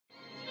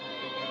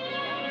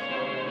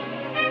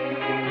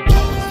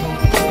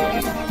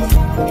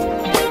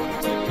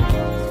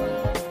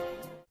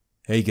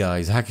Hey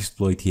guys,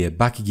 HackerSploit here,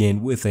 back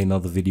again with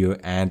another video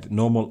and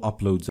normal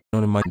uploads.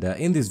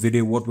 In this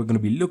video, what we're going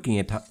to be looking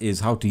at is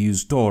how to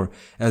use Tor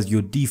as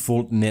your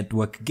default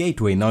network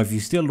gateway. Now, if you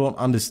still don't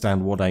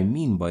understand what I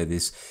mean by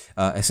this,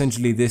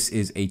 essentially this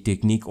is a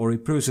technique or a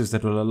process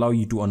that will allow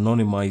you to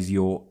anonymize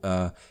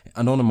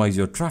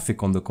your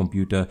traffic on the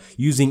computer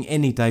using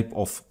any type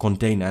of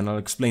container, and I'll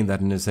explain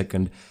that in a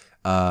second.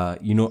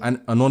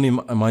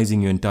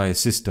 Anonymizing your entire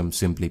system,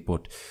 simply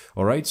put.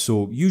 Alright,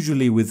 so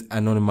usually with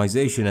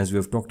anonymization, as we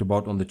have talked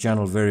about on the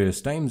channel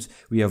various times,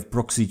 we have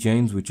proxy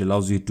chains, which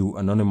allows you to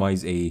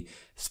anonymize a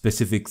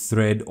specific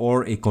thread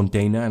or a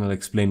container, and I'll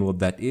explain what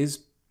that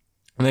is.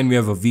 And then we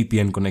have a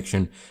VPN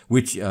connection,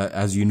 which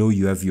as you know,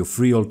 you have your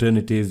free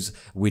alternatives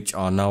which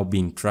are now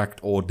being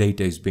tracked or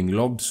data is being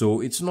logged,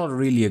 so it's not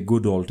really a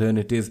good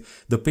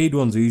alternative. The paid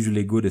ones are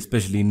usually good,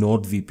 especially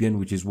NordVPN,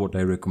 which is what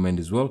I recommend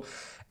as well.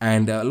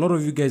 And a lot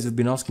of you guys have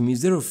been asking me,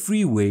 is there a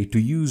free way to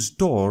use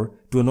Tor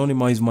to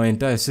anonymize my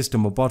entire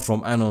system apart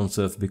from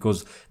AnonSurf,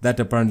 because that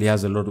apparently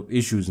has a lot of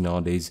issues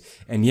nowadays?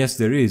 And yes,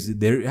 there is.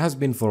 There has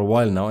been for a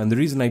while now, and the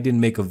reason I didn't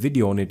make a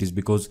video on it is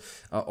because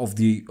of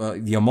the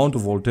amount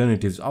of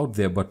alternatives out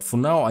there. But for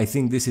now, I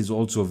think this is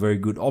also a very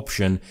good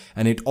option,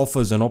 and it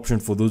offers an option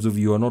for those of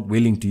you who are not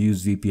willing to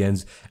use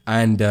VPNs.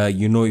 And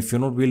if you're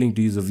not willing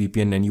to use a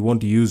VPN and you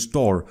want to use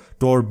Tor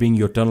being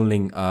your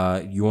tunneling,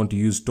 you want to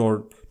use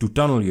Tor to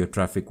tunnel your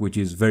traffic, which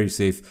is very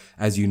safe.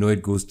 As you know,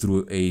 it goes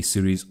through a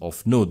series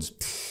of nodes.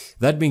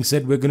 That being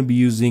said, we're going to be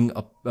using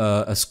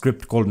a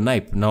script called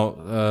Nipe.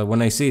 Now,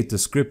 when I say it's a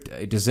script,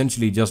 it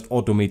essentially just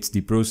automates the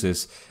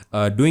process.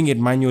 Doing it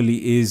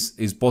manually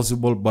is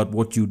possible, but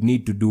what you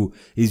need to do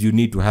is you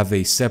need to have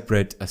a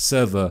separate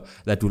server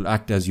that will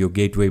act as your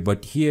gateway.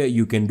 But here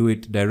you can do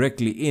it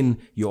directly in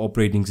your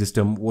operating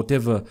system,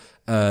 whatever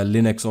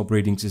Linux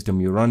operating system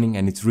you're running,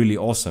 and it's really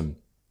awesome.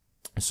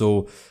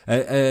 So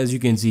as you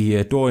can see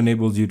here, Tor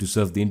enables you to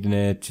surf the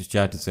internet,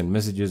 chat, and send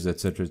messages,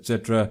 etc,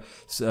 etc.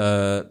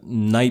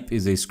 Nipe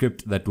is a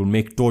script that will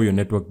make Tor your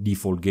network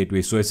default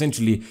gateway. So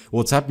essentially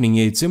what's happening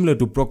here, it's similar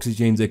to proxy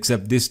chains,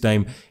 except this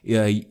time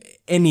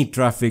any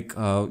traffic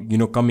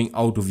coming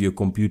out of your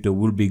computer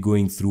will be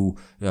going through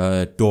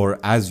Tor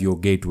as your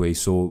gateway.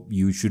 So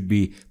you should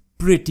be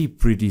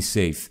pretty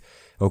safe.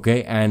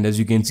 Okay, and as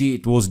you can see,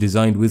 it was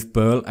designed with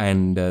Perl,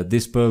 and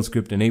this Perl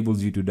script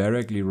enables you to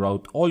directly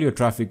route all your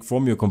traffic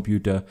from your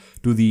computer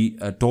to the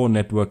Tor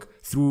network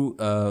through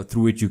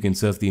which you can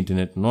surf the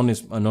internet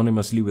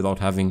anonymously without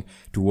having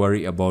to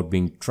worry about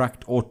being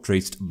tracked or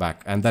traced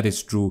back. And that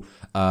is true.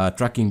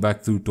 Tracking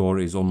back through Tor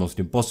is almost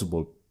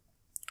impossible.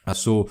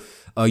 So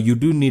you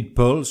do need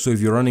Perl. So if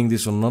you're running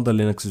this on another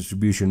Linux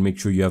distribution, make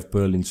sure you have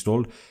Perl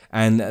installed.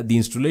 And the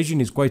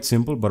installation is quite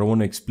simple, but I want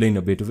to explain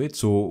a bit of it.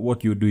 So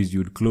what you do is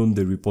you'd clone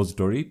the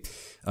repository.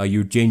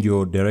 You change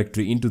your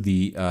directory into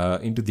the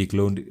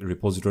cloned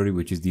repository,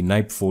 which is the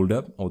Nipe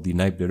folder or the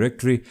Nipe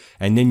directory,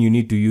 and then you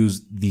need to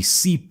use the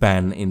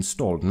cpan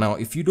installed. Now,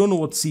 if you don't know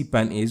what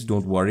cpan is,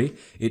 don't worry.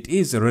 It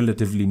is a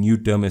relatively new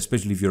term,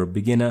 especially if you're a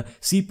beginner.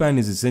 Cpan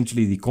is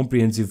essentially the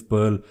comprehensive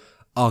Perl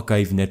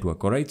archive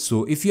network. Alright,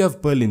 so if you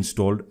have Perl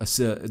installed,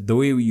 the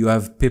way you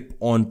have pip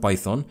on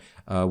Python,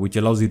 which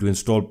allows you to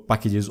install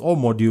packages or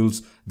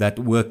modules that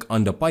work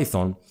under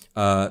Python,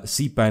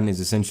 cpan is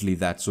essentially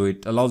that. So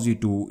it allows you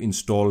to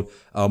install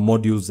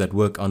modules that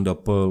work under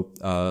Perl.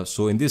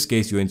 So in this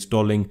case, you're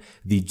installing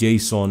the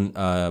JSON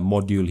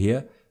module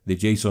here, the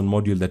JSON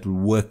module that will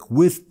work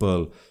with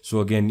Perl. So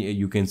again,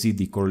 you can see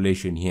the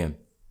correlation here.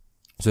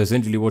 So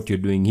essentially what you're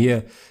doing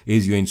here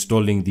is you're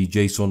installing the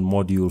JSON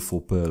module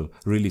for Perl.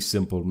 Really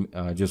simple.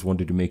 I just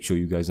wanted to make sure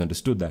you guys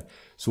understood that.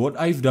 So what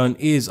I've done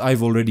is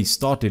I've already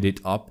started it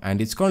up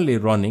and it's currently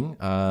running.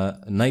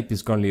 Nipe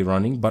is currently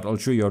running, but I'll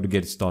show you how to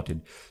get it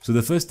started. So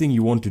the first thing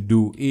you want to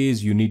do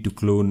is you need to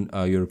clone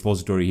your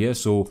repository here.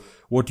 So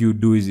what you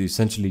do is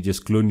essentially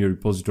just clone your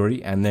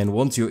repository, and then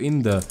once you're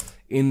in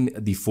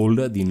the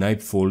folder, the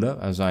Nipe folder,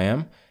 as I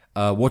am,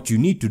 what you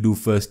need to do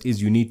first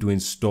is you need to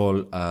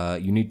install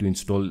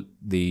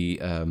the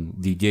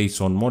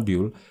JSON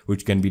module,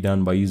 which can be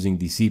done by using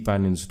the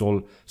cpan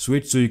install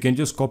switch. So you can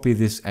just copy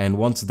this, and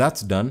once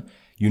that's done,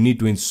 you need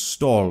to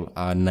install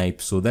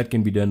Nipe. So that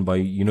can be done by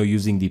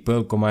using the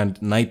Perl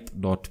command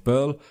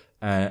nipe.perl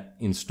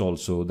install.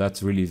 So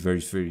that's really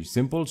very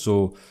simple.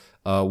 So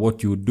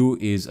what you do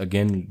is,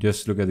 again,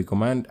 just look at the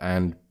command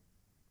and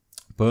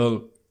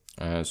Perl.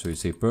 So you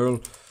say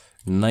Perl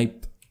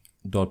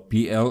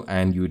nipe.pl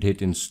and you would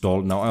hit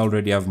install. Now I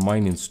already have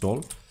mine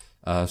installed.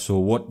 So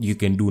what you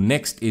can do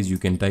next is you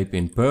can type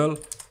in Perl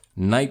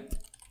Nipe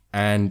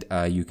and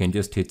you can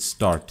just hit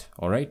start.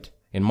 All right.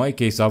 In my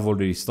case, I've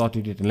already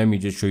started it, and let me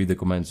just show you the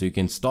command. So you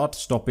can start,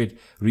 stop it,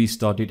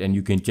 restart it, and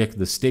you can check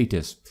the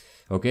status.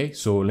 Okay.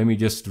 So let me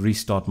just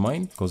restart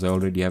mine because I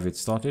already have it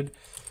started,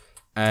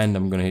 and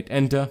I'm going to hit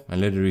enter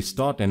and let it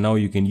restart. And now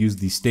you can use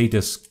the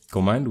status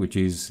command, which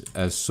is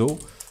as so.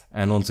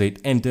 and once I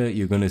hit enter,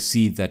 you're going to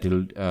see that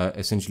it'll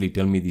essentially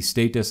tell me the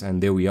status,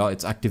 and there we are,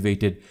 it's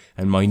activated,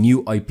 and my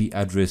new IP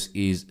address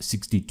is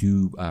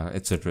 62,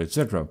 etc,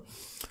 etc.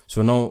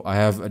 So now I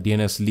have a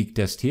DNS leak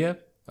test here.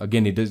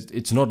 Again,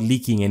 it's not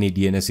leaking any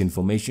DNS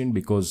information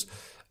because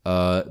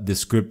the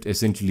script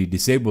essentially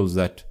disables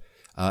that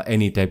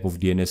any type of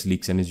DNS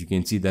leaks, and as you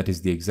can see, that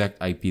is the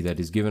exact IP that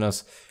is given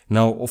us.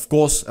 Now, of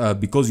course,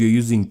 because you're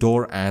using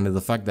Tor and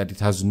the fact that it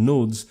has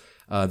nodes,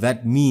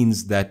 that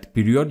means that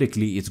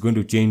periodically it's going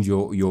to change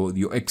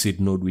your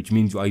exit node, which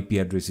means your IP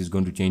address is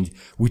going to change,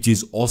 which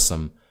is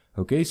awesome.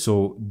 Okay,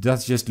 so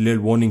that's just a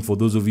little warning for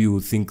those of you who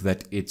think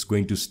that it's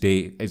going to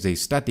stay as a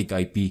static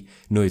IP.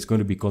 No, it's going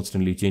to be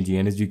constantly changing,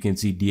 and as you can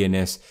see,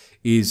 DNS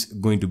is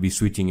going to be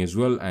switching as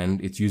well, and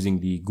it's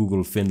using the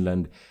Google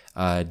Finland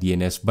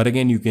DNS. But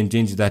again, you can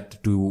change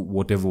that to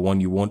whatever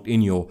one you want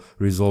in your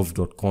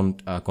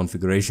resolve.conf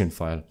configuration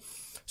file.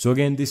 So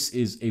again, this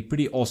is a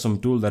pretty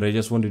awesome tool that I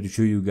just wanted to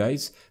show you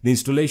guys. The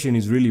installation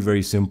is really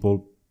very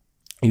simple.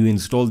 You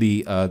install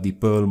the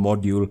Perl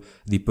module,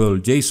 the Perl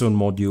JSON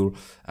module,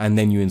 and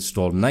then you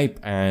install Nipe,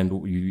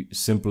 and you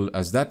simple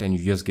as that, and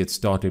you just get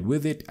started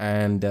with it,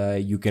 and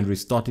you can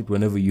restart it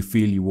whenever you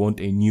feel you want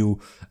a new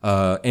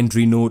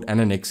entry node and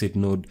an exit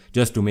node,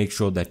 just to make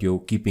sure that you're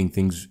keeping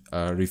things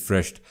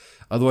refreshed.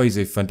 Otherwise,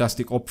 a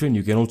fantastic option.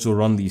 You can also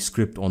run the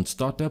script on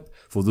startup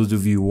for those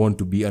of you who want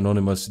to be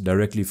anonymous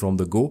directly from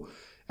the go.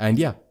 And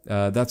yeah,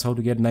 that's how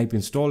to get Nipe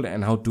installed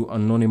and how to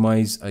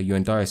anonymize your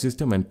entire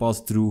system and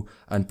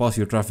pass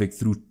your traffic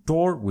through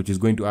Tor, which is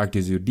going to act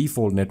as your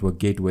default network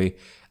gateway.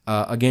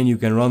 Again, you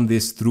can run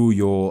this through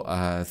your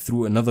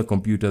through another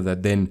computer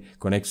that then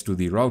connects to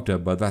the router,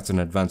 but that's an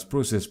advanced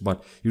process.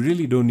 But you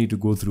really don't need to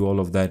go through all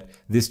of that.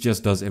 This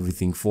just does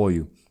everything for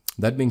you.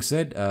 That being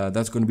said,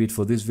 that's going to be it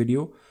for this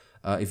video.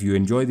 If you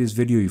enjoyed this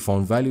video, you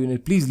found value in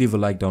it, please leave a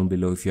like down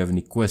below. If you have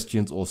any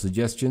questions or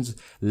suggestions,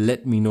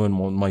 let me know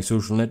on my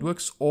social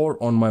networks or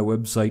on my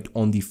website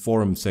on the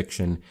forum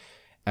section,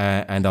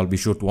 and I'll be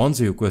sure to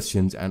answer your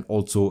questions and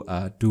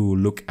also to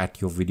look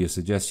at your video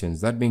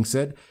suggestions. That being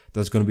said,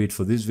 that's going to be it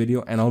for this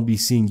video, and I'll be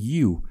seeing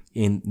you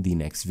in the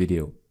next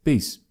video.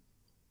 Peace.